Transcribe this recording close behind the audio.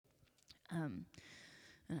And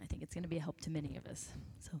I think it's going to be a help to many of us.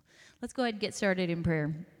 So let's go ahead and get started in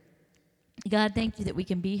prayer. God, thank you that we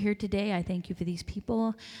can be here today. I thank you for these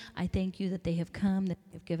people. I thank you that they have come, that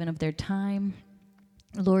they have given of their time.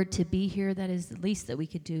 Lord, to be here, that is the least that we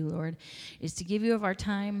could do, Lord, is to give you of our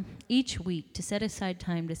time each week, to set aside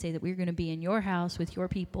time to say that we're going to be in your house with your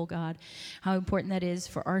people, God. How important that is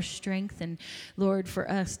for our strength and, Lord, for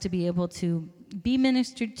us to be able to be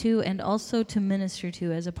ministered to and also to minister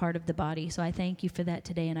to as a part of the body. So I thank you for that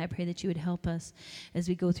today, and I pray that you would help us as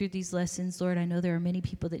we go through these lessons. Lord, I know there are many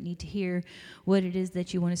people that need to hear what it is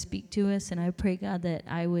that you want to speak to us, and I pray, God, that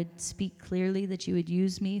I would speak clearly, that you would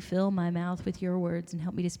use me, fill my mouth with your words, and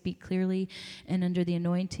help me to speak clearly and under the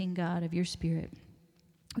anointing, God, of your Spirit.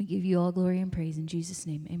 We give you all glory and praise in Jesus'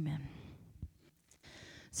 name. Amen.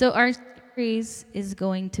 So our series is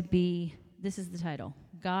going to be, this is the title,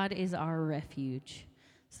 God is our refuge.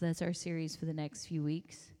 So that's our series for the next few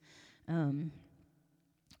weeks,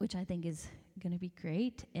 which I think is going to be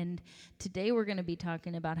great. And today we're going to be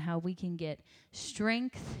talking about how we can get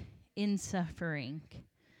strength in suffering.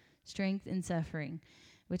 Strength in suffering,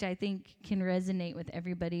 which I think can resonate with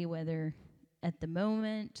everybody, whether at the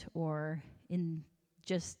moment or in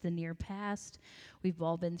just the near past. We've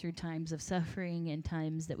all been through times of suffering and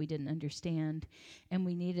times that we didn't understand, and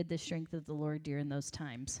we needed the strength of the Lord during those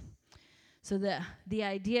times. So the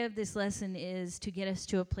idea of this lesson is to get us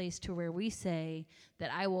to a place to where we say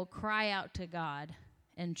that I will cry out to God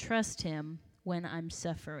and trust him when I'm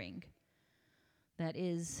suffering. That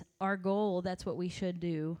is our goal. That's what we should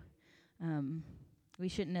do. We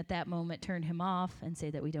shouldn't at that moment turn him off and say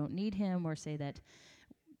that we don't need him or say that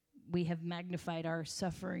we have magnified our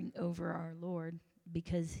suffering over our Lord,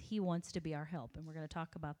 because he wants to be our help, and we're going to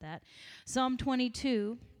talk about that. Psalm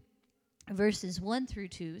 22, verses 1 through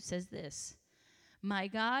 2 says this: my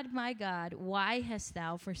God, why hast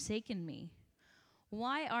thou forsaken me?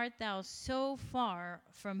 Why art thou so far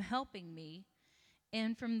from helping me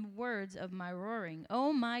and from the words of my roaring?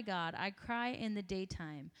 O my God, I cry in the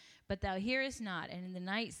daytime, but thou hearest not, and in the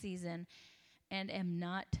night season, and am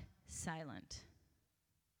not silent.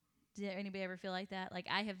 Did anybody ever feel like that? Like,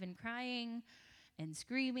 I have been crying and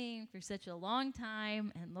screaming for such a long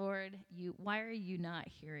time, and Lord, why are you not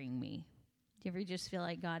hearing me? Do you ever just feel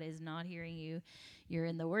like God is not hearing you? You're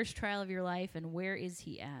in the worst trial of your life, and where is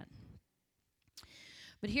he at?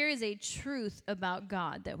 But here is a truth about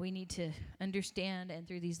God that we need to understand, and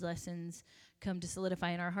through these lessons come to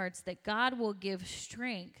solidify in our hearts, that God will give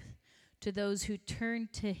strength to those who turn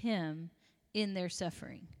to him in their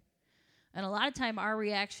suffering. And a lot of time our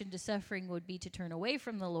reaction to suffering would be to turn away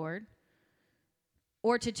from the Lord,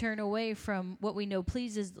 or to turn away from what we know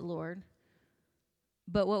pleases the Lord.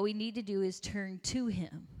 But what we need to do is turn to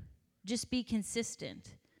him. Just be consistent.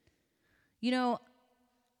 You know,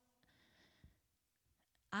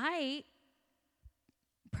 I'm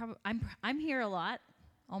here a lot,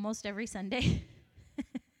 almost every Sunday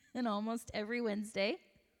and almost every Wednesday.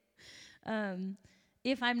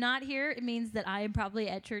 If I'm not here, it means that I am probably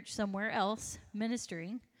at church somewhere else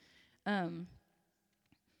ministering.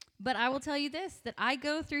 But I will tell you this, that I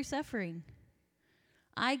go through suffering.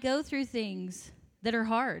 I go through things that are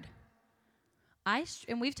hard.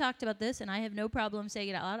 And we've talked about this, and I have no problem saying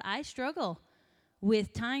it out loud. I struggle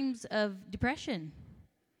with times of depression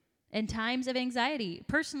and times of anxiety.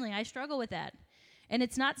 Personally, I struggle with that. And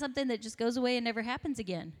it's not something that just goes away and never happens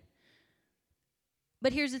again.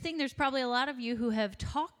 But here's the thing, there's probably a lot of you who have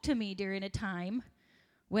talked to me during a time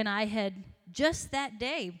when I had just that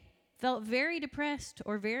day felt very depressed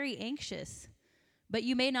or very anxious, but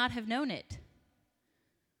you may not have known it.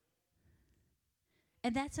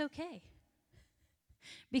 And that's okay,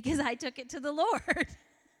 because I took it to the Lord.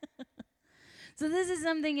 So this is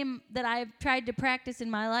something that I've tried to practice in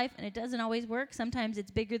my life, and it doesn't always work. Sometimes it's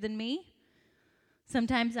bigger than me.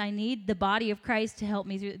 Sometimes I need the body of Christ to help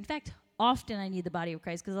me through. In fact, often I need the body of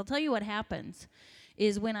Christ, because I'll tell you what happens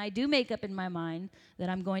is when I do make up in my mind that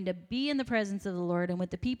I'm going to be in the presence of the Lord and with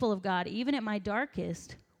the people of God, even at my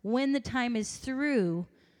darkest, when the time is through,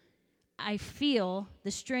 I feel the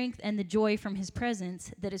strength and the joy from his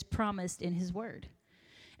presence that is promised in his word.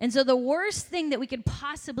 And so the worst thing that we could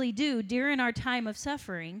possibly do during our time of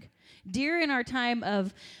suffering, during our time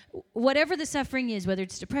of whatever the suffering is, whether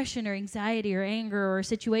it's depression or anxiety or anger or a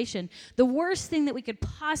situation, the worst thing that we could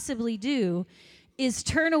possibly do is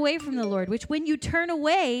turn away from the Lord, which when you turn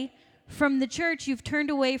away from the church, you've turned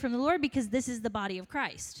away from the Lord, because this is the body of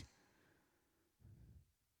Christ.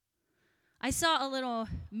 I saw a little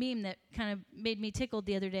meme that kind of made me tickled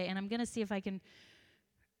the other day, and I'm going to see if I can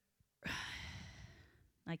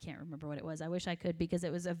I can't remember what it was. I wish I could, because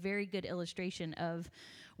it was a very good illustration of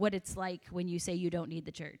what it's like when you say you don't need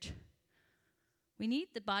the church. We need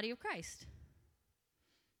the body of Christ.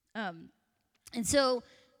 And so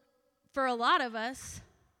for a lot of us,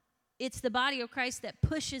 it's the body of Christ that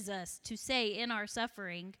pushes us to say in our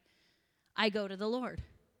suffering, I go to the Lord.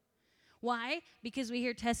 Why? Because we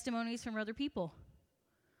hear testimonies from other people.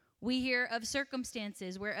 We hear of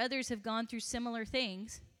circumstances where others have gone through similar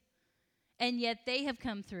things, and yet they have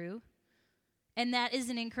come through, and that is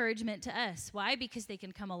an encouragement to us. Why? Because they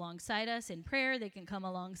can come alongside us in prayer. They can come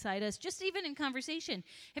alongside us just even in conversation.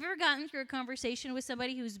 Have you ever gotten through a conversation with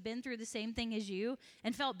somebody who's been through the same thing as you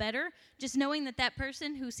and felt better, just knowing that that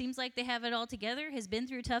person who seems like they have it all together has been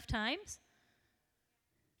through tough times?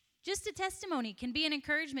 Just a testimony can be an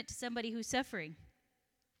encouragement to somebody who's suffering.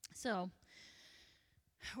 So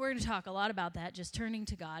we're going to talk a lot about that, just turning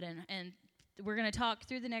to God. And we're going to talk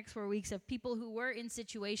through the next 4 weeks of people who were in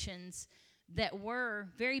situations that were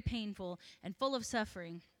very painful and full of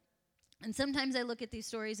suffering. And sometimes I look at these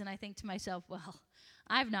stories and I think to myself, well,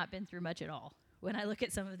 I've not been through much at all when I look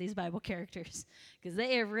at some of these Bible characters, because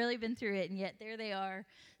they have really been through it, and yet there they are,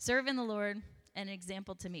 serving the Lord, an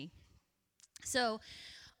example to me. So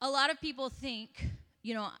a lot of people think,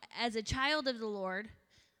 as a child of the Lord,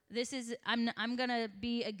 I'm going to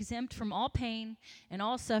be exempt from all pain and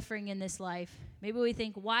all suffering in this life. Maybe we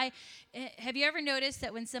think, why? Have you ever noticed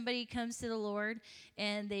that when somebody comes to the Lord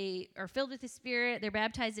and they are filled with the Spirit, they're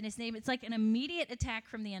baptized in His name, it's like an immediate attack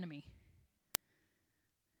from the enemy.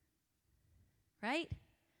 Right?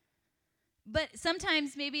 But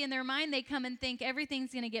sometimes maybe in their mind they come and think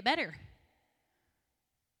everything's going to get better.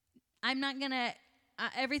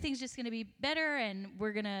 Everything's just going to be better, and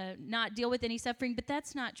we're going to not deal with any suffering, but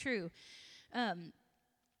that's not true.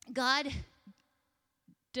 God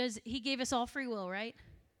He gave us all free will, right?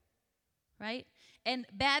 Right? And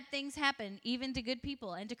bad things happen even to good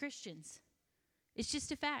people and to Christians. It's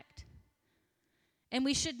just a fact. And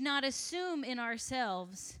we should not assume in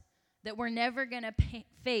ourselves that we're never going to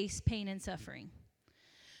face pain and suffering.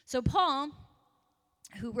 So Paul,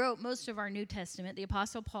 who wrote most of our New Testament, the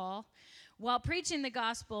Apostle Paul, while preaching the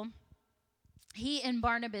gospel, he and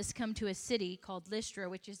Barnabas come to a city called Lystra,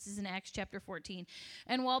 which is in Acts chapter 14.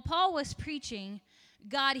 And while Paul was preaching,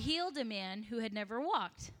 God healed a man who had never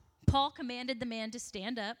walked. Paul commanded the man to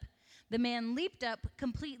stand up. The man leaped up,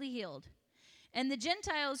 completely healed. And the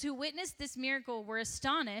Gentiles who witnessed this miracle were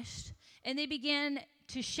astonished, and they began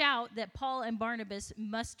to shout that Paul and Barnabas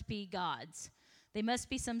must be gods. They must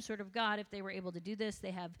be some sort of God if they were able to do this.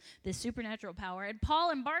 They have this supernatural power. And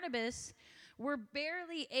Paul and Barnabas were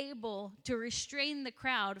barely able to restrain the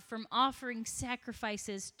crowd from offering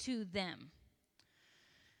sacrifices to them.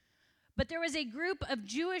 But there was a group of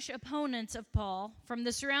Jewish opponents of Paul from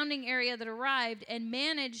the surrounding area that arrived and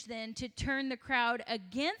managed then to turn the crowd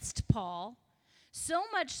against Paul, so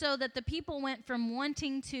much so that the people went from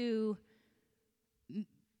wanting to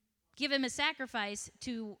give him a sacrifice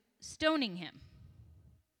to stoning him.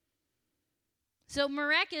 So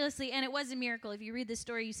miraculously, and it was a miracle. If you read this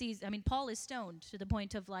story, you see, Paul is stoned to the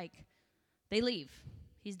point of they leave.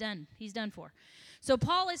 He's done. He's done for. So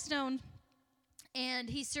Paul is stoned, and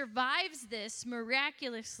he survives this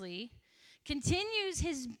miraculously, continues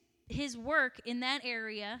his work in that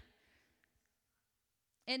area.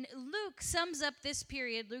 And Luke sums up this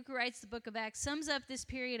period. Luke, who writes the book of Acts, sums up this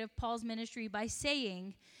period of Paul's ministry by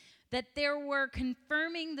saying that there were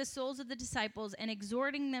confirming the souls of the disciples and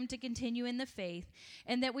exhorting them to continue in the faith,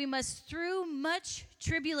 and that we must, through much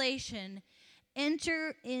tribulation,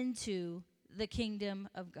 enter into the kingdom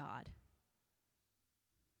of God.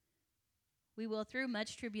 We will, through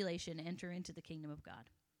much tribulation, enter into the kingdom of God.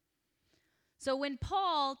 So when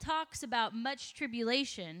Paul talks about much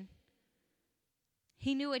tribulation,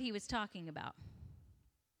 he knew what he was talking about.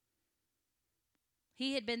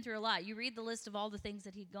 He had been through a lot. You read the list of all the things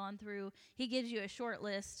that he'd gone through. He gives you a short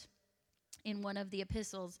list in one of the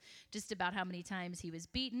epistles just about how many times he was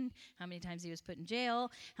beaten, how many times he was put in jail,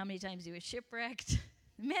 how many times he was shipwrecked.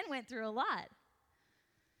 The man went through a lot.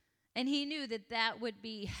 And he knew that that would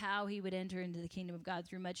be how he would enter into the kingdom of God,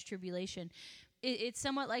 through much tribulation. It's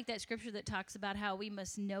somewhat like that scripture that talks about how we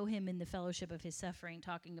must know him in the fellowship of his suffering,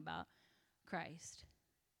 talking about Christ.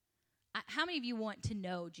 How many of you want to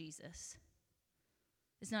know Jesus?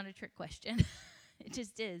 It's not a trick question. It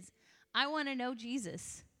just is. I want to know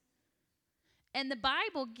Jesus. And the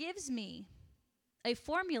Bible gives me a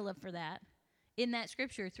formula for that in that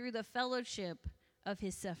scripture, through the fellowship of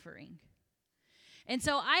his suffering. And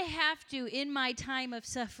so I have to, in my time of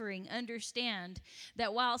suffering, understand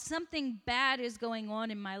that while something bad is going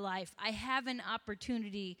on in my life, I have an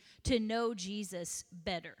opportunity to know Jesus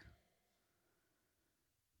better.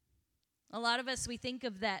 A lot of us, we think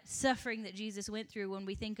of that suffering that Jesus went through when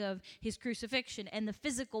we think of his crucifixion and the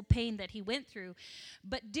physical pain that he went through.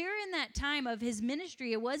 But during that time of his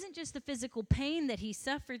ministry, it wasn't just the physical pain that he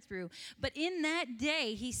suffered through, but in that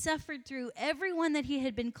day, he suffered through everyone that he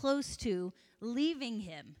had been close to leaving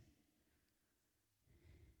him.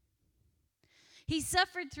 He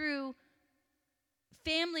suffered through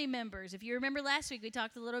family members. If you remember last week, we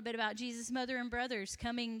talked a little bit about Jesus' mother and brothers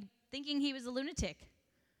coming, thinking he was a lunatic,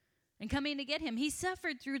 and coming to get him. He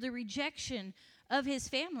suffered through the rejection of his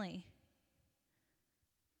family.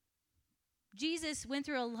 Jesus went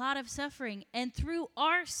through a lot of suffering, and through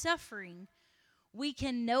our suffering, we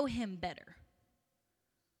can know him better.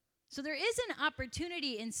 So there is an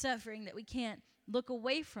opportunity in suffering that we can't look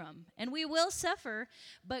away from. And we will suffer,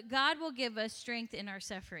 but God will give us strength in our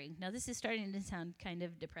suffering. Now, this is starting to sound kind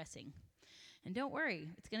of depressing. And don't worry,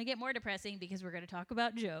 it's going to get more depressing because we're going to talk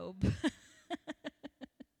about Job.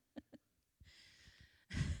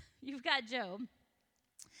 You've got Job,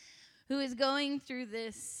 who is going through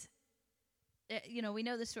this. We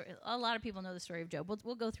know the story. A lot of people know the story of Job.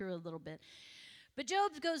 We'll go through a little bit. But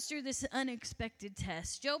Job goes through this unexpected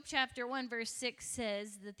test. Job chapter 1, verse 6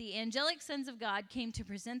 says that the angelic sons of God came to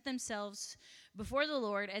present themselves before the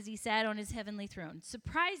Lord as he sat on his heavenly throne.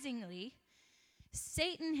 Surprisingly,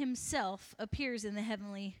 Satan himself appears in the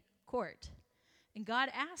heavenly court. And God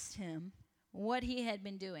asked him what he had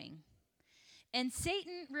been doing. And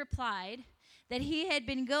Satan replied that he had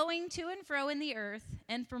been going to and fro in the earth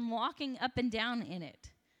and from walking up and down in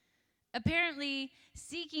it, apparently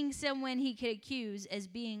seeking someone he could accuse as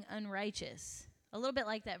being unrighteous. A little bit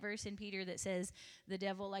like that verse in Peter that says the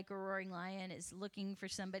devil, like a roaring lion, is looking for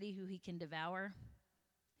somebody who he can devour.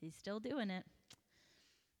 He's still doing it.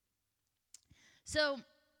 So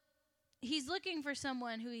he's looking for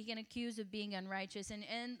someone who he can accuse of being unrighteous.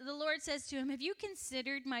 And the Lord says to him, have you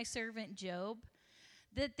considered my servant Job?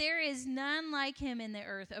 That there is none like him in the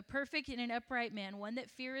earth, a perfect and an upright man, one that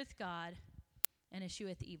feareth God and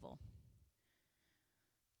escheweth evil.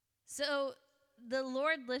 So the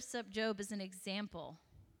Lord lifts up Job as an example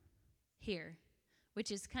here,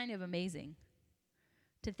 which is kind of amazing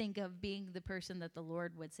to think of being the person that the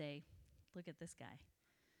Lord would say, look at this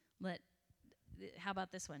guy. How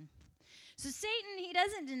about this one? So Satan, he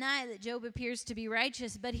doesn't deny that Job appears to be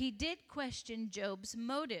righteous, but he did question Job's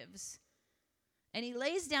motives. And he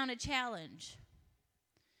lays down a challenge.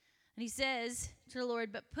 And he says to the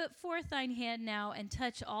Lord, but put forth thine hand now and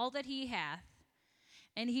touch all that he hath,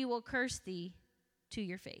 and he will curse thee to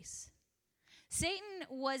your face. Satan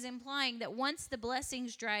was implying that once the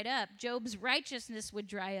blessings dried up, Job's righteousness would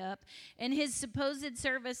dry up, and his supposed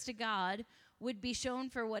service to God would be shown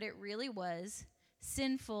for what it really was,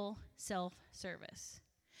 sinful self-service.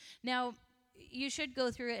 Now, you should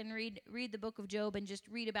go through it and read the book of Job and just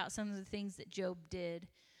read about some of the things that Job did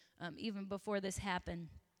even before this happened.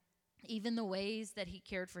 Even the ways that he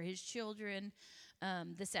cared for his children,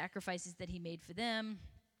 the sacrifices that he made for them.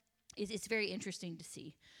 It's very interesting to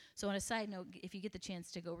see. So on a side note, if you get the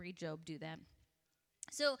chance to go read Job, do that.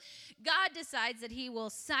 So God decides that he will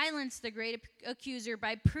silence the great accuser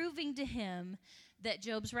by proving to him that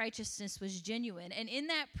Job's righteousness was genuine. And in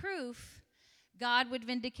that proof, God would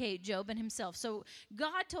vindicate Job and himself. So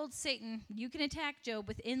God told Satan, you can attack Job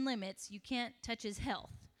within limits. You can't touch his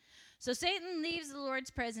health. So Satan leaves the Lord's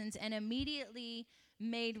presence and immediately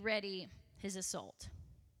made ready his assault.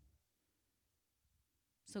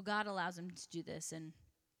 So God allows him to do this. And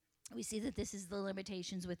we see that this is the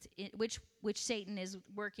limitations which Satan is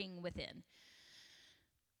working within.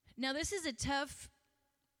 Now, this is a tough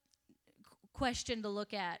question to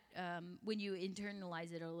look at when you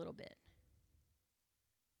internalize it a little bit.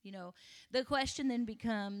 The question then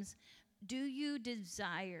becomes, do you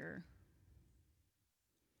desire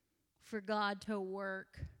for God to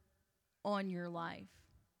work on your life?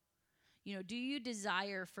 Do you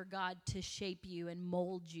desire for God to shape you and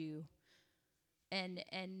mold you and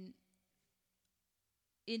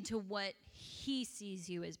into what he sees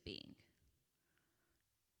you as being?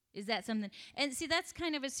 Is that something? And see, that's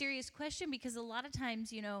kind of a serious question because a lot of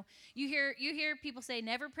times, you hear people say,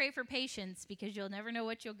 never pray for patience because you'll never know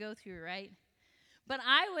what you'll go through, right? But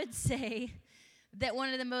I would say that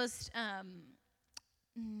one of the most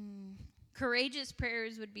courageous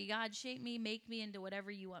prayers would be, God, shape me, make me into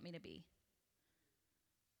whatever you want me to be.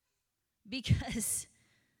 Because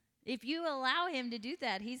if you allow him to do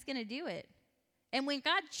that, he's going to do it. And when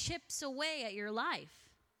God chips away at your life,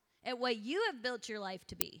 at what you have built your life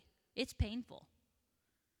to be. It's painful.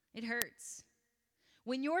 It hurts.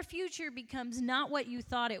 When your future becomes not what you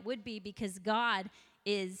thought it would be because God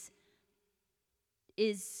is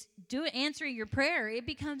answering your prayer, it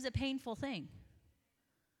becomes a painful thing.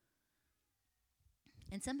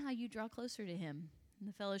 And somehow you draw closer to him in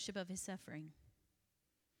the fellowship of his suffering.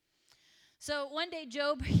 So one day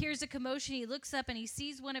Job hears a commotion. He looks up and he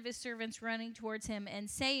sees one of his servants running towards him and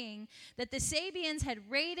saying that the Sabians had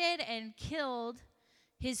raided and killed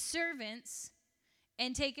his servants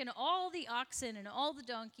and taken all the oxen and all the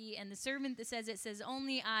donkey. And the servant that says, it says,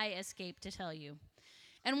 only I escaped to tell you.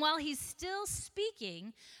 And while he's still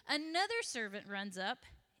speaking, another servant runs up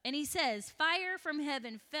and he says, fire from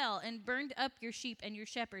heaven fell and burned up your sheep and your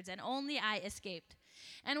shepherds, and only I escaped.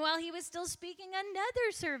 And while he was still speaking,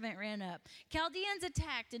 another servant ran up. Chaldeans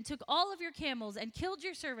attacked and took all of your camels and killed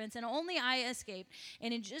your servants, and only I escaped.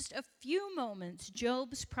 And in just a few moments,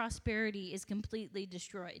 Job's prosperity is completely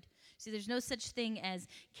destroyed. See, there's no such thing as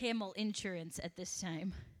camel insurance at this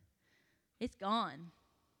time. It's gone.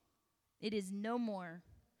 It is no more.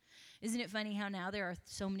 Isn't it funny how now there are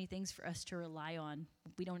so many things for us to rely on?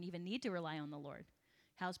 We don't even need to rely on the Lord.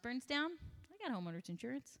 House burns down, I got homeowner's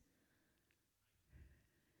insurance.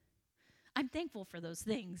 I'm thankful for those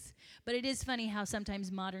things. But it is funny how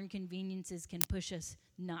sometimes modern conveniences can push us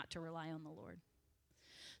not to rely on the Lord.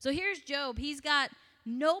 So here's Job. He's got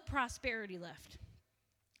no prosperity left.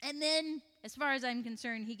 And then, as far as I'm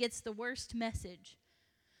concerned, he gets the worst message.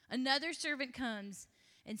 Another servant comes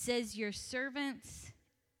and says, your servants,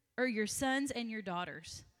 or your sons and your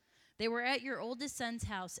daughters, they were at your oldest son's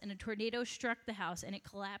house, and a tornado struck the house, and it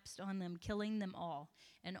collapsed on them, killing them all.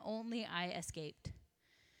 And only I escaped.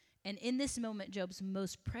 And in this moment, Job's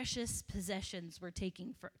most precious possessions were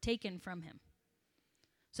taken from him.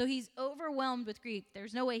 So he's overwhelmed with grief.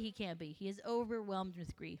 There's no way he can't be. He is overwhelmed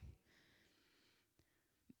with grief.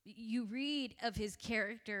 You read of his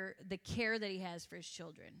character, the care that he has for his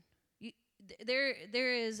children.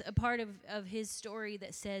 There is a part of his story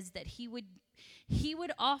that says that he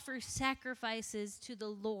would offer sacrifices to the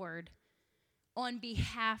Lord on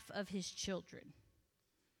behalf of his children.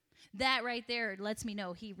 That right there lets me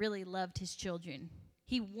know he really loved his children.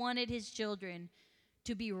 He wanted his children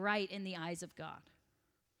to be right in the eyes of God.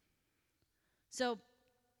 So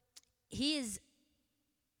he is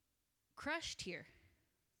crushed here,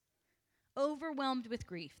 overwhelmed with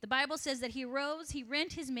grief. The Bible says that he rose, he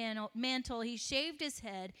rent his mantle, he shaved his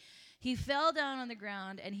head, he fell down on the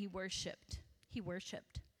ground, and he worshiped. He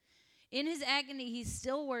worshiped. In his agony, he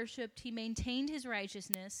still worshiped. He maintained his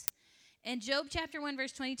righteousness. And Job chapter 1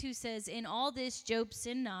 verse 22 says, in all this Job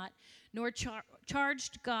sinned not, nor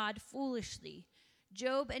charged God foolishly.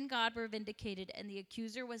 Job and God were vindicated, and the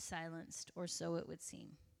accuser was silenced, or so it would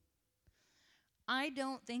seem. I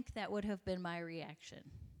don't think that would have been my reaction.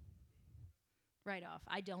 Right off.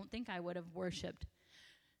 I don't think I would have worshiped.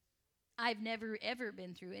 I've never, ever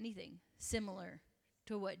been through anything similar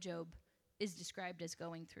to what Job is described as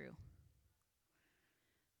going through.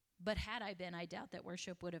 But had I been, I doubt that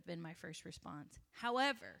worship would have been my first response.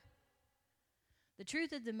 However, the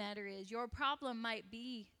truth of the matter is your problem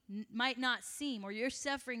might not seem, or your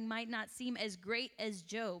suffering might not seem as great as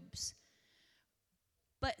Job's.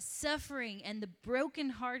 But suffering and the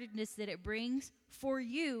brokenheartedness that it brings for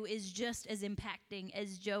you is just as impacting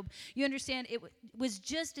as Job. You understand? It was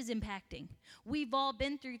just as impacting. We've all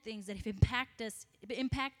been through things that have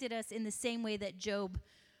impacted us in the same way that Job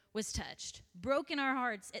was touched. Broken our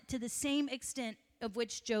hearts to the same extent of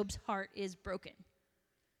which Job's heart is broken.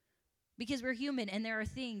 Because we're human, and there are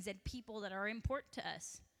things and people that are important to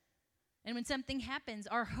us. And when something happens,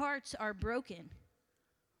 our hearts are broken.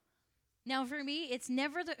 Now, for me, it's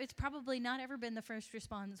probably not ever been the first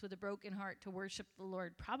response with a broken heart to worship the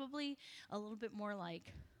Lord. Probably a little bit more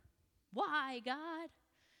like, why, God?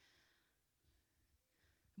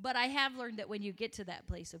 But I have learned that when you get to that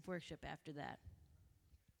place of worship after that,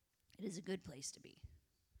 it is a good place to be.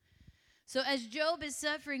 So as Job is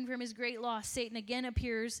suffering from his great loss, Satan again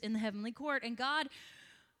appears in the heavenly court, and God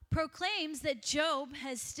proclaims that Job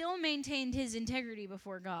has still maintained his integrity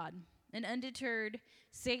before God. And undeterred,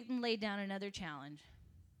 Satan laid down another challenge.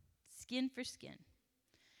 Skin for skin.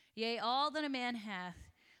 Yea, all that a man hath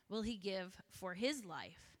will he give for his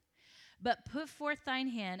life. But put forth thine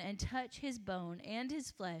hand and touch his bone and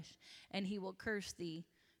his flesh, and he will curse thee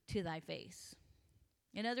to thy face.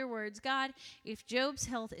 In other words, God, if Job's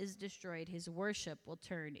health is destroyed, his worship will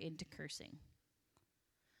turn into cursing.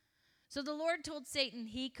 So the Lord told Satan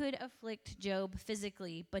he could afflict Job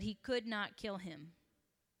physically, but he could not kill him.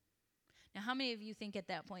 Now, how many of you think at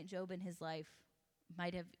that point Job in his life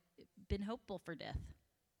might have been hopeful for death?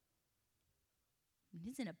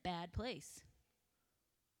 He's in a bad place.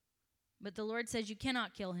 But the Lord says you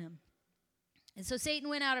cannot kill him. And so Satan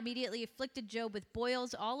went out immediately, afflicted Job with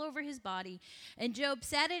boils all over his body. And Job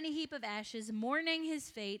sat in a heap of ashes, mourning his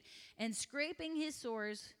fate and scraping his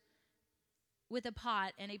sores with a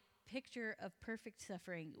pot, and a picture of perfect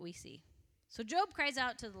suffering we see. So Job cries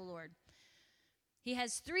out to the Lord. He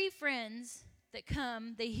has 3 friends that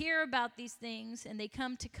come. They hear about these things, and they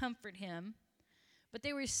come to comfort him. But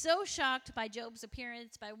they were so shocked by Job's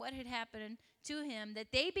appearance, by what had happened to him,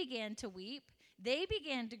 that they began to weep. They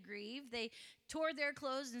began to grieve. They tore their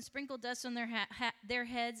clothes and sprinkled dust on their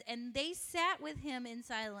heads, and they sat with him in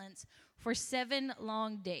silence for 7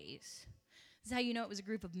 long days. This is how you know it was a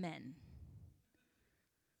group of men.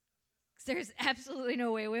 Because there's absolutely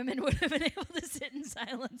no way women would have been able to sit in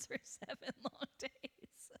silence for 7 long days.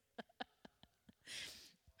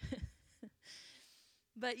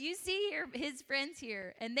 But you see here his friends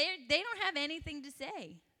here, and they don't have anything to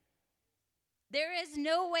say. There is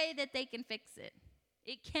no way that they can fix it.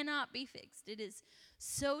 It cannot be fixed. It is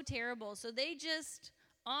so terrible. So they just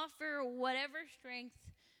offer whatever strength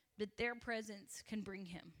that their presence can bring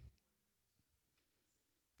him.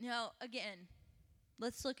 Now, again,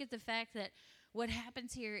 let's look at the fact that what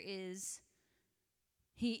happens here is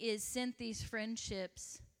he is sent these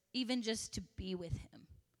friendships even just to be with him.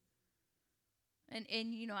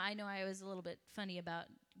 And you know I was a little bit funny about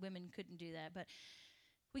women couldn't do that, but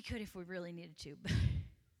we could if we really needed to.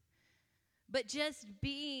 But just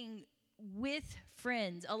being with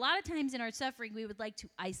friends. A lot of times in our suffering, we would like to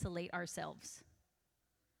isolate ourselves.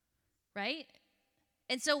 Right?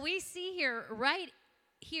 And so we see here, right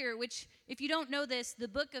here, which if you don't know this, the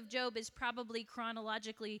book of Job is probably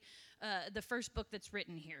chronologically the first book that's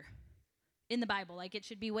written here in the Bible. Like it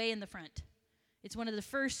should be way in the front. It's one of the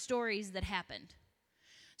first stories that happened.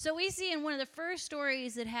 So we see in one of the first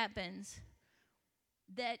stories that happens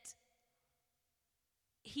that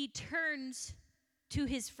he turns to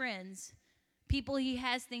his friends, people he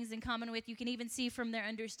has things in common with. You can even see from their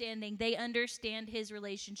understanding, they understand his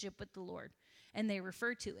relationship with the Lord, and they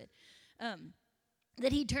refer to it.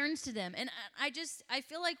 That he turns to them. And I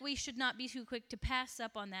feel like we should not be too quick to pass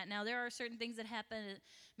up on that. Now, there are certain things that happen that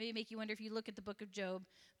maybe make you wonder. If you look at the book of Job,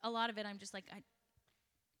 a lot of it I'm just like,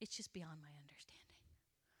 it's just beyond my understanding.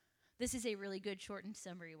 This is a really good shortened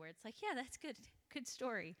summary where it's like, yeah, that's good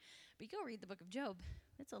story. But you go read the book of Job.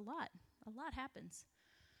 It's a lot. A lot happens.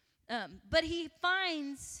 But he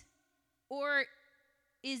finds or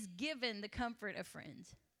is given the comfort of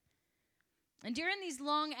friends. And during these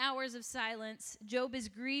long hours of silence, Job is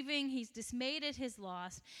grieving. He's dismayed at his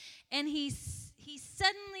loss. And he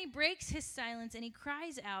suddenly breaks his silence and he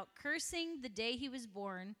cries out, cursing the day he was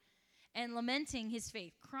born and lamenting his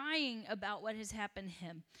fate, crying about what has happened to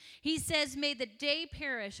him. He says, may the day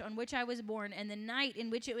perish on which I was born, and the night in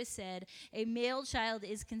which it was said, a male child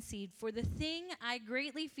is conceived. For the thing I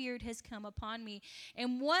greatly feared has come upon me,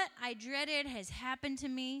 and what I dreaded has happened to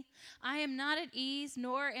me. I am not at ease,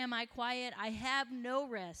 nor am I quiet. I have no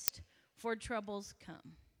rest, for troubles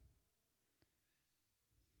come.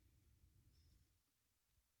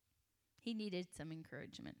 He needed some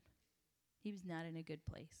encouragement. He was not in a good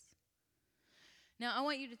place. Now, I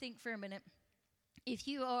want you to think for a minute. If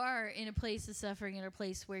you are in a place of suffering, in a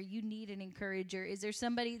place where you need an encourager, is there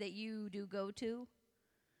somebody that you do go to?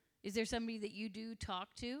 Is there somebody that you do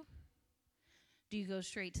talk to? Do you go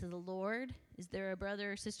straight to the Lord? Is there a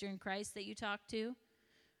brother or sister in Christ that you talk to?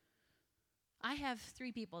 I have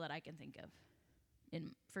 3 people that I can think of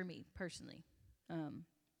for me personally.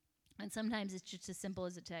 And sometimes it's just as simple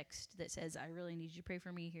as a text that says, I really need you to pray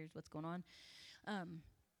for me. Here's what's going on.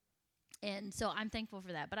 And so I'm thankful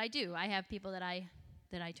for that. But I have people that I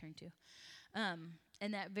turn to.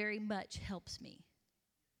 And that very much helps me.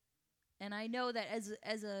 And I know that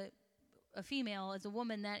as a female, as a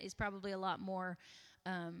woman, that is probably a lot more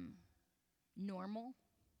normal,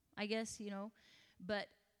 I guess, But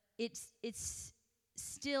it's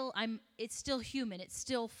still human. It's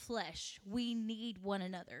still flesh. We need one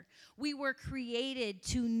another. We were created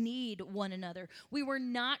to need one another. We were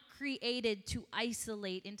not created to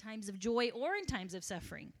isolate in times of joy or in times of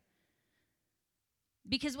suffering.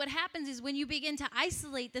 Because what happens is when you begin to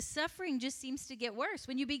isolate, the suffering just seems to get worse.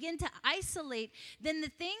 When you begin to isolate, then the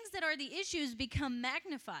things that are the issues become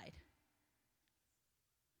magnified.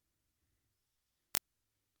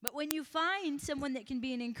 But when you find someone that can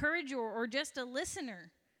be an encourager or just a listener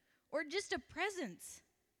or just a presence,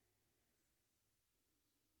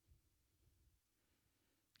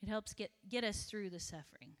 it helps get us through the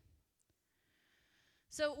suffering.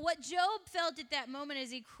 So what Job felt at that moment as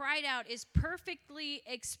he cried out is perfectly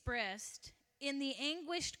expressed in the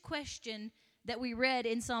anguished question that we read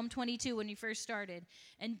in Psalm 22 when we first started.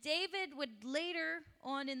 And David would later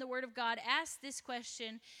on in the Word of God ask this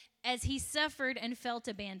question as he suffered and felt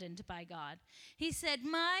abandoned by God. He said,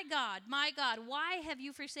 my God, why have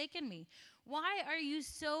you forsaken me? Why are you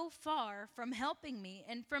so far from helping me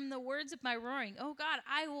and from the words of my roaring? Oh God,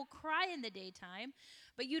 I will cry in the daytime,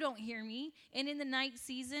 but you don't hear me, and in the night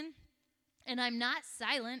season, and I'm not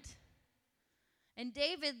silent. And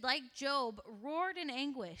David, like Job, roared in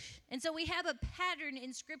anguish. And so we have a pattern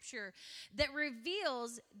in Scripture that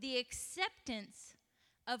reveals the acceptance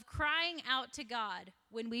of crying out to God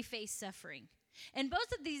when we face suffering. And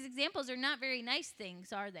both of these examples are not very nice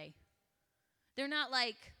things, are they? They're not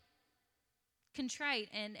like contrite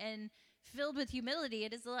and filled with humility.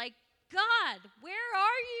 It is like, God, where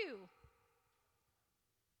are you?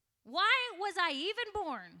 Why was I even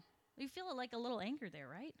born? We feel like a little anger there,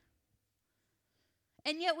 right?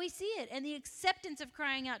 And yet we see it, and the acceptance of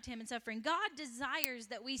crying out to him in suffering. God desires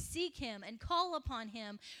that we seek him and call upon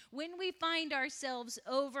him when we find ourselves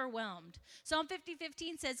overwhelmed. Psalm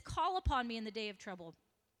 50:15 says, call upon me in the day of trouble.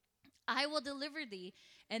 I will deliver thee,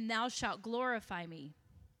 and thou shalt glorify me.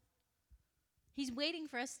 He's waiting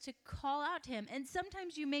for us to call out to him. And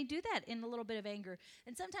sometimes you may do that in a little bit of anger.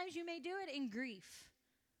 And sometimes you may do it in grief.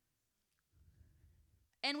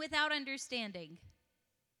 And without understanding.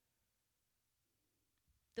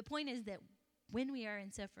 The point is that when we are in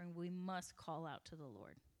suffering, we must call out to the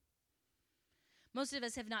Lord. Most of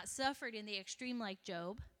us have not suffered in the extreme like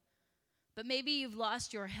Job, but maybe you've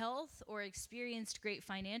lost your health or experienced great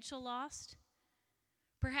financial loss.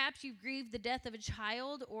 Perhaps you've grieved the death of a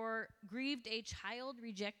child or grieved a child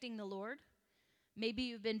rejecting the Lord. Maybe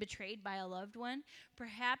you've been betrayed by a loved one.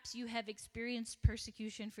 Perhaps you have experienced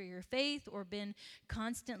persecution for your faith or been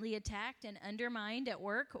constantly attacked and undermined at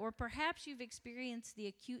work. Or perhaps you've experienced the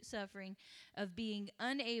acute suffering of being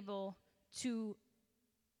unable to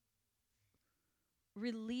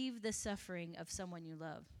relieve the suffering of someone you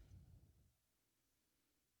love.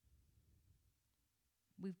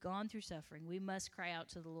 We've gone through suffering. We must cry out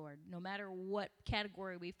to the Lord, no matter what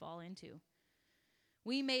category we fall into.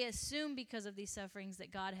 We may assume because of these sufferings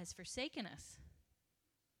that God has forsaken us.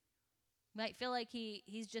 We might feel like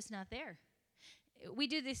he's just not there. We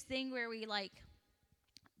do this thing where we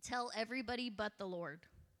tell everybody but the Lord.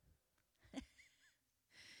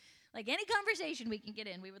 Like any conversation we can get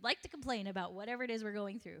in, we would like to complain about whatever it is we're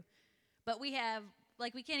going through. But we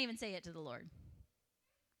can't even say it to the Lord.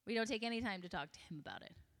 We don't take any time to talk to him about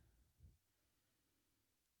it.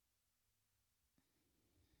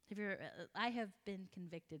 I have been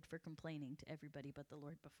convicted for complaining to everybody but the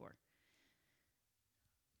Lord before.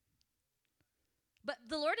 But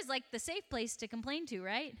the Lord is like the safe place to complain to,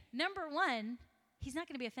 right? Number one, he's not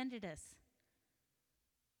going to be offended at us.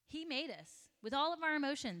 He made us with all of our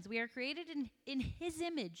emotions. We are created in his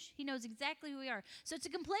image. He knows exactly who we are. So to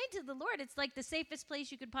complain to the Lord, it's like the safest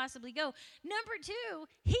place you could possibly go. Number two,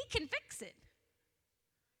 he can fix it.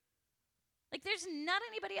 Like there's not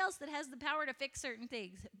anybody else that has the power to fix certain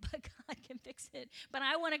things, but God can fix it. But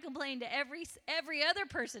I want to complain to every other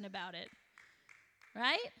person about it,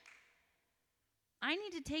 right? I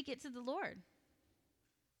need to take it to the Lord.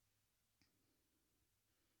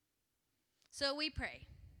 So we pray,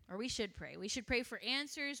 or we should pray. We should pray for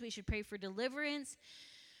answers. We should pray for deliverance.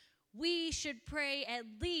 We should pray at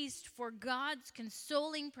least for God's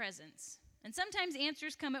consoling presence. And sometimes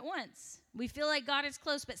answers come at once. We feel like God is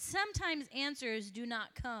close, but sometimes answers do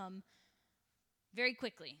not come very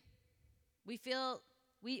quickly. We feel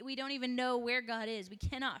we don't even know where God is. We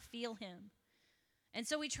cannot feel him. And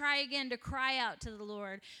so we try again to cry out to the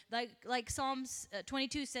Lord. Like Psalms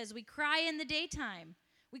 22 says, we cry in the daytime.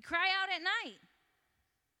 We cry out at night.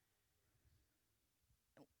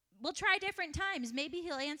 We'll try different times. Maybe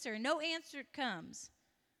he'll answer. No answer comes.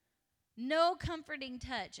 No comforting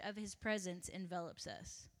touch of his presence envelops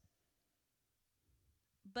us.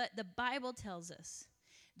 But the Bible tells us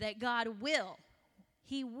that God will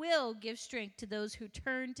give strength to those who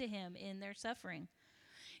turn to him in their suffering.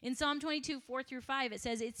 In Psalm 22, 4-5, it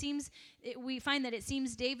says, we find that it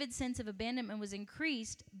seems David's sense of abandonment was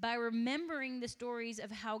increased by remembering the stories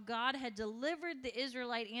of how God had delivered the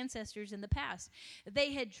Israelite ancestors in the past.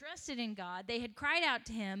 They had trusted in God, they had cried out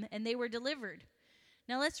to him, and they were delivered.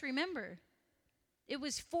 Now let's remember, it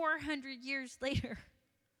was 400 years later.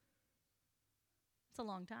 It's a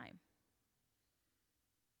long time.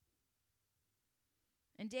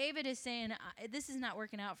 And David is saying, this is not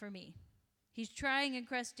working out for me. He's trying and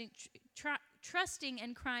trusting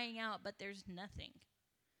and crying out, but there's nothing.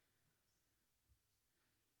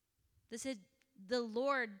 This is the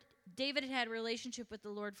Lord David had a relationship with the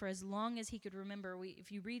Lord for as long as he could remember.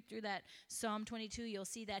 If you read through that Psalm 22, you'll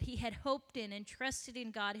see that he had hoped in and trusted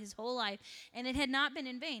in God his whole life, and it had not been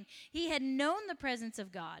in vain. He had known the presence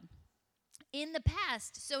of God in the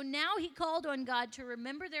past. So now he called on God to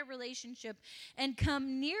remember their relationship and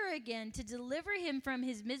come near again to deliver him from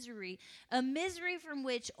his misery, a misery from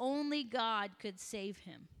which only God could save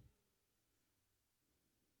him.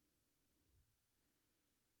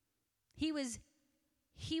 He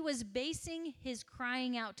was basing his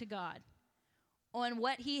crying out to God on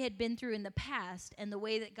what he had been through in the past and the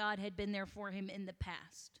way that God had been there for him in the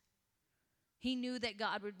past. He knew that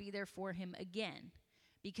God would be there for him again,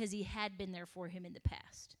 because he had been there for him in the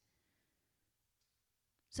past.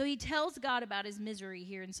 So he tells God about his misery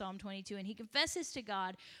here in Psalm 22, and he confesses to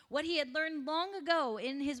God what he had learned long ago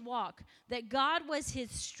in his walk, that God was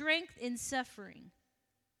his strength in suffering.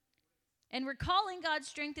 And recalling God's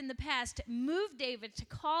strength in the past moved David to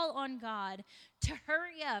call on God to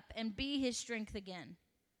hurry up and be his strength again.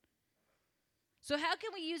 So how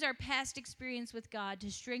can we use our past experience with God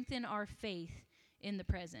to strengthen our faith in the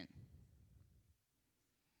present?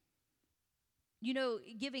 You know,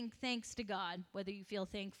 giving thanks to God, whether you feel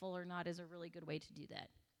thankful or not, is a really good way to do that.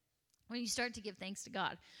 When you start to give thanks to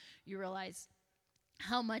God, you realize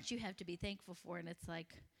how much you have to be thankful for, and it's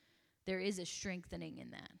like there is a strengthening in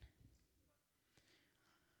that.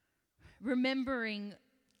 Remembering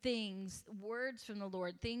things, words from the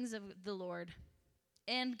Lord, things of the Lord,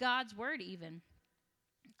 and God's word even.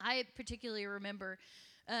 I particularly remember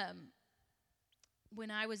when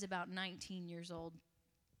I was about 19 years old,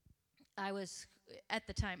 I was, at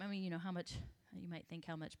the time, I mean, you know, you might think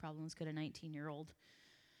how much problems could a 19-year-old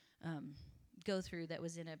go through that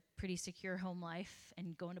was in a pretty secure home life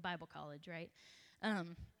and going to Bible college, right?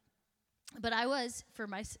 But I was,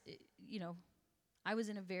 I was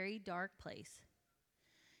in a very dark place.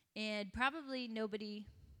 And probably nobody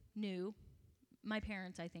knew. My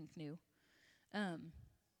parents, I think, knew.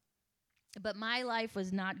 But my life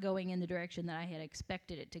was not going in the direction that I had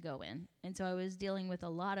expected it to go in. And so I was dealing with a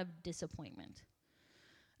lot of disappointment.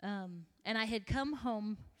 And I had come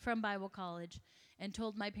home from Bible college and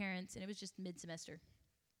told my parents, and it was just mid-semester,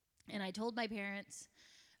 and I told my parents,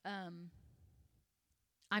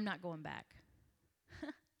 I'm not going back.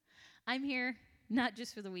 I'm here not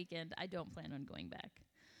just for the weekend. I don't plan on going back.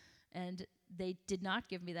 And they did not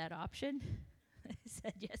give me that option. They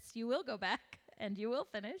said, yes, you will go back, and you will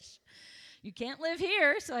finish. You can't live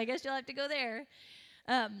here, so I guess you'll have to go there.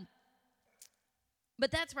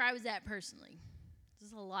 But that's where I was at personally.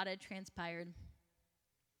 There's a lot had transpired.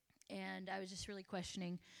 And I was just really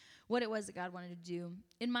questioning what it was that God wanted to do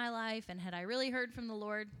in my life, and had I really heard from the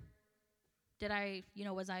Lord?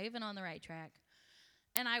 Was I even on the right track?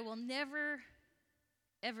 And I will never,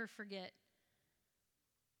 ever forget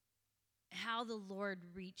how the Lord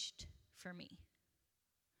reached for me.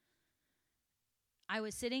 I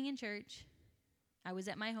was sitting in church. I was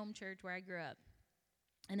at my home church where I grew up.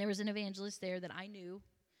 And there was an evangelist there that I knew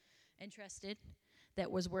and trusted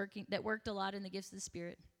that worked a lot in the gifts of the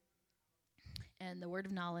Spirit and the word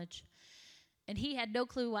of knowledge. And he had no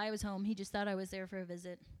clue why I was home. He just thought I was there for a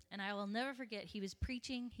visit. And I will never forget, he was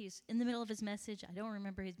preaching. He's in the middle of his message. I don't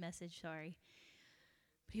remember his message, sorry.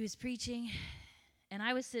 But he was preaching, and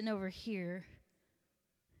I was sitting over here,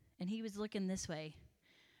 and he was looking this way.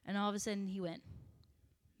 And all of a sudden, he went,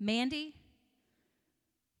 Mandy?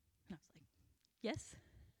 And I was like, yes?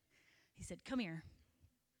 He said, come here.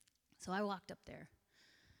 So I walked up there.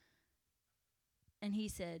 And he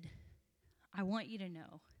said, I want you to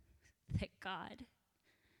know that God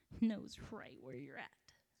knows right where you're at.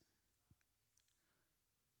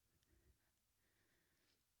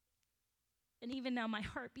 And even now my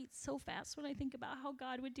heart beats so fast when I think about how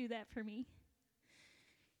God would do that for me.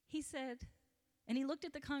 He said, and he looked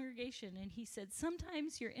at the congregation and he said,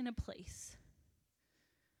 sometimes you're in a place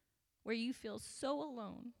where you feel so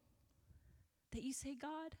alone that you say,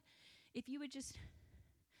 God, if you would just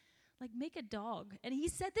make a dog. And he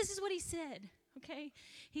said, this is what he said, okay?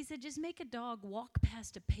 He said, just make a dog walk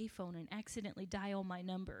past a payphone and accidentally dial my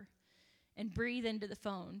number and breathe into the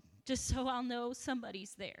phone just so I'll know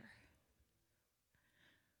somebody's there.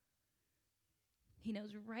 He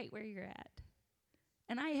knows right where you're at.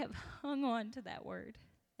 And I have hung on to that word.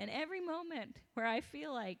 And every moment where I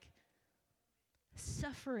feel like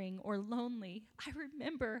suffering or lonely, I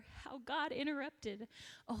remember how God interrupted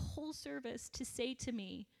a whole service to say to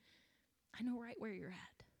me, I know right where you're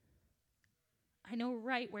at. I know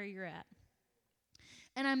right where you're at.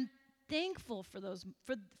 And I'm thankful for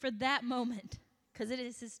that moment, because it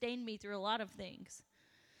has sustained me through a lot of things.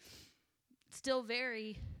 Still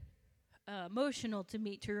very emotional to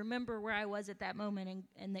me to remember where I was at that moment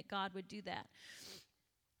and that God would do that.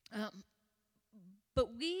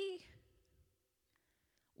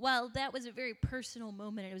 While that was a very personal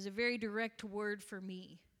moment, it was a very direct word for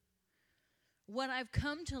me. What I've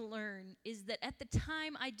come to learn is that at the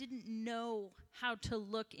time I didn't know how to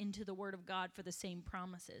look into the Word of God for the same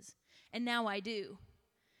promises. And now I do.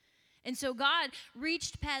 And so God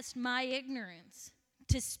reached past my ignorance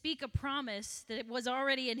to speak a promise that was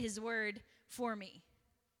already in His Word for me.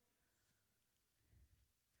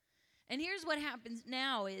 And here's what happens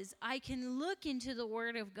now is I can look into the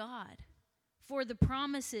Word of God for the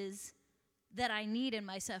promises that I need in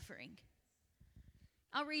my suffering.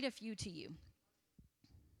 I'll read a few to you.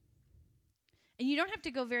 And you don't have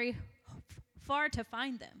to go very far to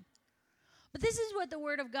find them. But this is what the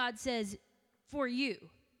Word of God says for you.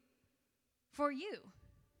 For you.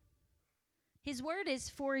 His Word is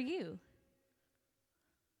for you.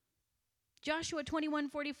 Joshua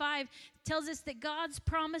 21:45 tells us that God's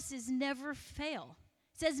promises never fail.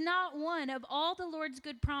 It says, not one of all the Lord's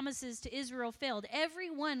good promises to Israel failed. Every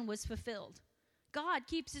one was fulfilled. God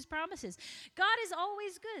keeps His promises. God is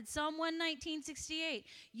always good. Psalm 119:68.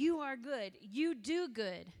 You are good. You do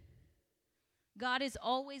good. God is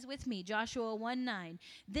always with me. Joshua 1:9.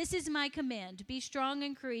 This is my command. Be strong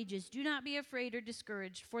and courageous. Do not be afraid or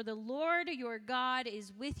discouraged, for the Lord your God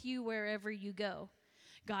is with you wherever you go.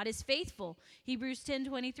 God is faithful. Hebrews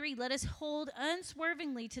 10:23. Let us hold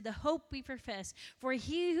unswervingly to the hope we profess, for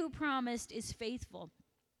He who promised is faithful.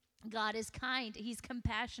 God is kind. He's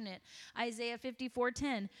compassionate. Isaiah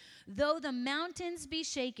 54:10. Though the mountains be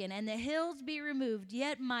shaken and the hills be removed,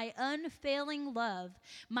 yet my unfailing love,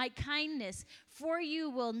 my kindness for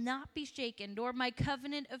you will not be shaken, nor my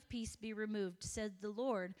covenant of peace be removed, says the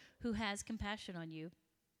Lord who has compassion on you.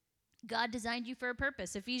 God designed you for a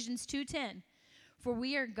purpose. Ephesians 2:10. For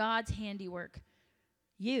we are God's handiwork.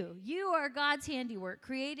 You are God's handiwork,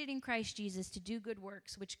 created in Christ Jesus to do good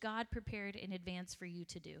works, which God prepared in advance for you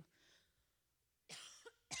to do.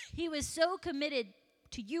 He was so committed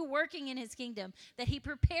to you working in His kingdom that He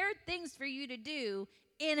prepared things for you to do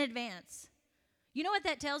in advance. You know what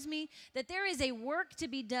that tells me? That there is a work to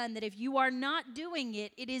be done that if you are not doing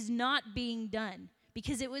it, it is not being done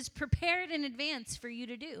because it was prepared in advance for you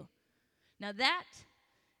to do. Now that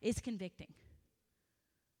is convicting.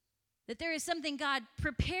 That there is something God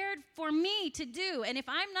prepared for me to do. And if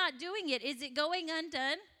I'm not doing it, is it going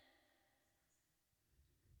undone?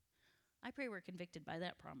 I pray we're convicted by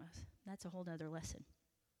that promise. That's a whole other lesson.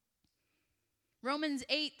 Romans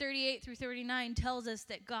 8:38-39 tells us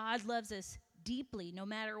that God loves us deeply, no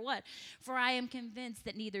matter what. For I am convinced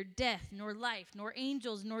that neither death, nor life, nor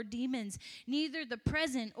angels, nor demons, neither the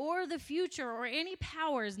present or the future, or any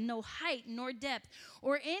powers, no height, nor depth,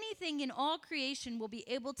 or anything in all creation will be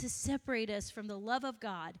able to separate us from the love of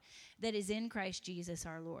God that is in Christ Jesus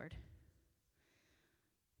our Lord.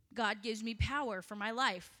 God gives me power for my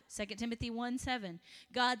life. 2 Timothy 1:7.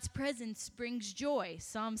 God's presence brings joy.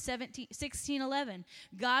 Psalm 16:11.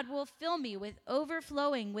 God will fill me with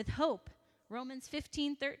overflowing with hope. Romans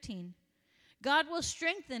 15:13. God will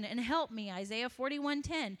strengthen and help me. Isaiah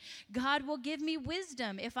 41:10. God will give me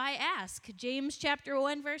wisdom if I ask. James chapter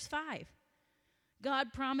 1 verse 5.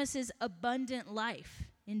 God promises abundant life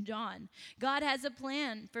in John. God has a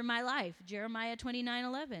plan for my life. Jeremiah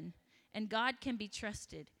 29:11. And God can be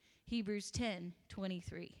trusted. Hebrews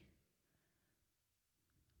 10:23.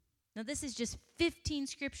 Now this is just 15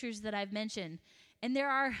 scriptures that I've mentioned. And there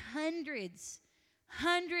are hundreds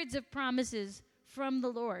of promises from the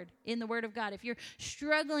Lord in the Word of God. If you're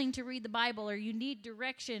struggling to read the Bible or you need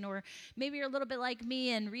direction, or maybe you're a little bit like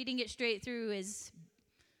me and reading it straight through is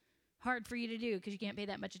hard for you to do because you can't pay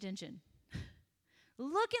that much attention.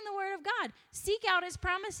 Look in the Word of God. Seek out His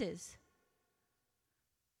promises.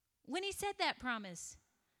 When He said that promise,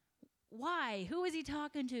 why? Who was He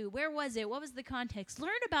talking to? Where was it? What was the context?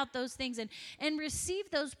 Learn about those things and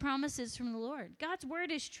receive those promises from the Lord. God's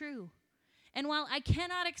Word is true. And while I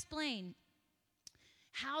cannot explain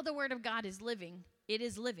how the Word of God is living, it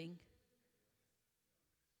is living.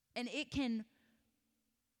 And it can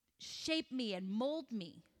shape me and mold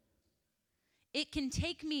me. It can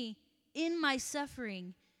take me in my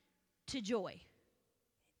suffering to joy.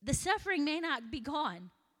 The suffering may not be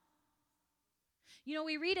gone. You know,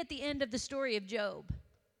 we read at the end of the story of Job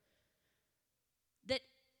that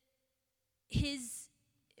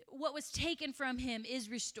what was taken from him is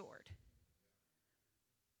restored.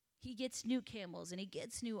 He gets new camels, and he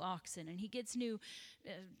gets new oxen, and he gets new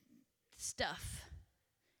stuff.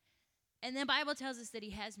 And the Bible tells us that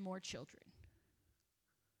he has more children.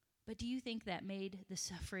 But do you think that made the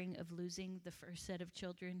suffering of losing the first set of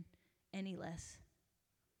children any less.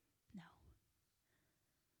 No.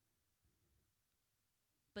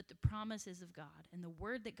 But the promises of God and the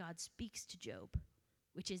word that God speaks to Job,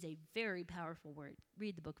 which is a very powerful word.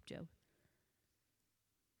 Read the book of Job.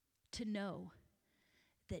 To know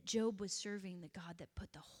that Job was serving the God that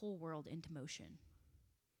put the whole world into motion.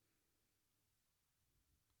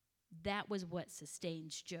 That was what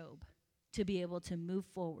sustains Job to be able to move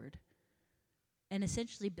forward and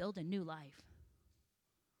essentially build a new life,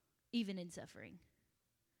 even in suffering.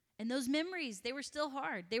 And those memories, they were still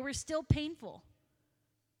hard. They were still painful.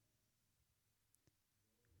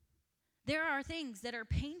 There are things that are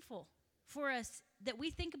painful for us that we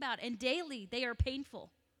think about, and daily they are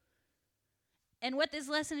painful. And what this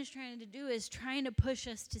lesson is trying to do is trying to push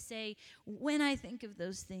us to say, when I think of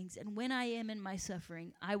those things and when I am in my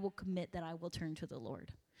suffering, I will commit that I will turn to the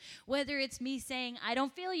Lord. Whether it's me saying, I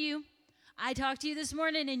don't feel you. I talked to you this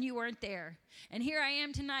morning and you weren't there. And here I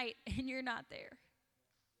am tonight and you're not there.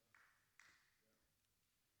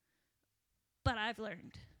 But I've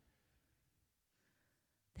learned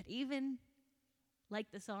that even like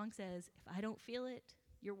the song says, if I don't feel it,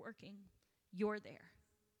 you're working, you're there.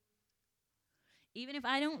 Even if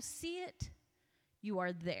I don't see it, you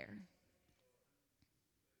are there.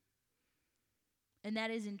 And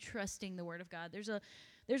that is in trusting the word of God. There's a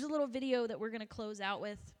little video that we're going to close out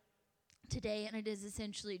with today, and it is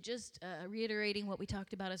essentially just reiterating what we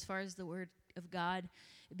talked about as far as the word of God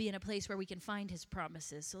being a place where we can find his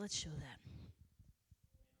promises. So let's show that.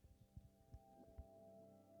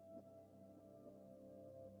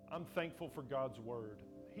 I'm thankful for God's word.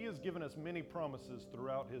 He has given us many promises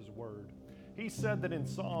throughout his word. He said that in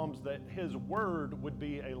Psalms that his word would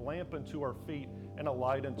be a lamp unto our feet and a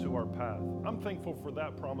light unto our path. I'm thankful for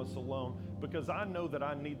that promise alone because I know that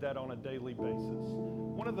I need that on a daily basis.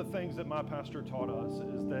 One of the things that my pastor taught us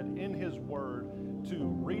is that in his word, to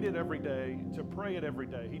read it every day, to pray it every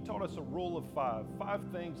day. He taught us a rule of 5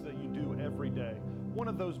 things that you do every day. One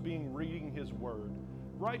of those being reading his word.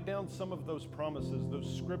 Write down some of those promises,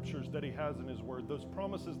 those scriptures that he has in his word, those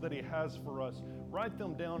promises that he has for us. Write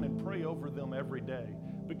them down and pray over them every day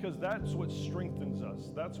because that's what strengthens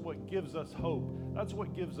us. That's what gives us hope. That's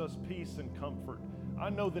what gives us peace and comfort.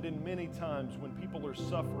 I know that in many times when people are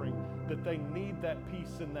suffering, that they need that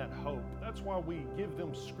peace and that hope. That's why we give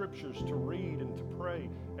them scriptures to read and to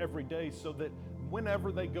pray every day so that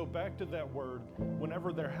whenever they go back to that word,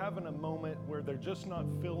 whenever they're having a moment where they're just not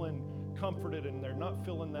feeling comforted and they're not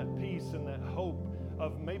feeling that peace and that hope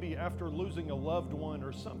of maybe after losing a loved one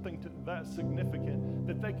or something that significant,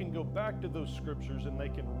 that they can go back to those scriptures and they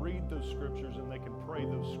can read those scriptures and they can pray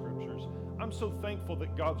those scriptures. I'm so thankful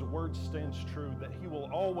that God's word stands true, that he will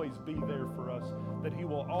always be there for us, that he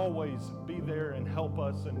will always be there and help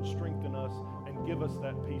us and strengthen us and give us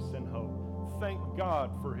that peace and hope. Thank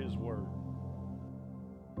God for his word.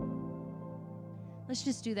 Let's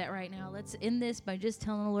just do that right now. Let's end this by just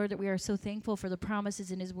telling the Lord that we are so thankful for the promises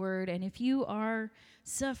in his word. And if you are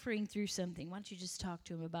suffering through something, why don't you just talk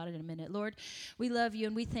to him about it in a minute. Lord, we love you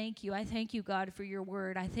and we thank you. I thank you, God, for your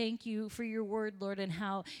word. I thank you for your word, Lord, and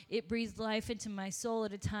how it breathed life into my soul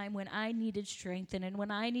at a time when I needed strength and when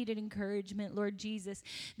I needed encouragement, Lord Jesus,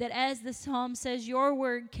 that as the psalm says, your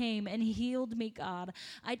word came and healed me, God.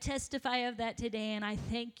 I testify of that today, and I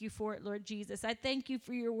thank you for it, Lord Jesus. I thank you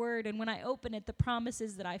for your word, and when I open it, the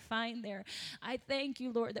promises that I find there. I thank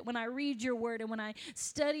you, Lord, that when I read your word and when I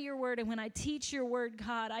study your word and when I teach your word,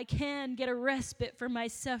 God, I can get a respite from my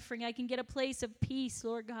suffering. I can get a place of peace,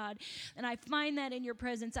 Lord God, and I find that in your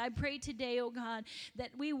presence. I pray today, oh God,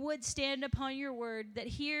 that we would stand upon your word, that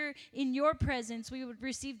here in your presence we would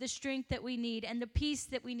receive the strength that we need and the peace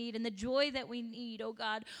that we need and the joy that we need, oh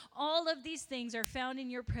God. All of these things are found in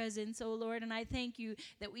your presence, oh Lord, and I thank you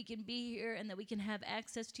that we can be here and that we can have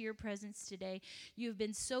access to your presence today. You've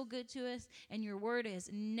been so good to us, and your word has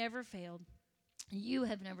never failed. You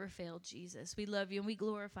have never failed, Jesus. We love you and we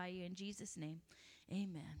glorify you in Jesus' name.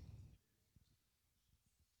 Amen.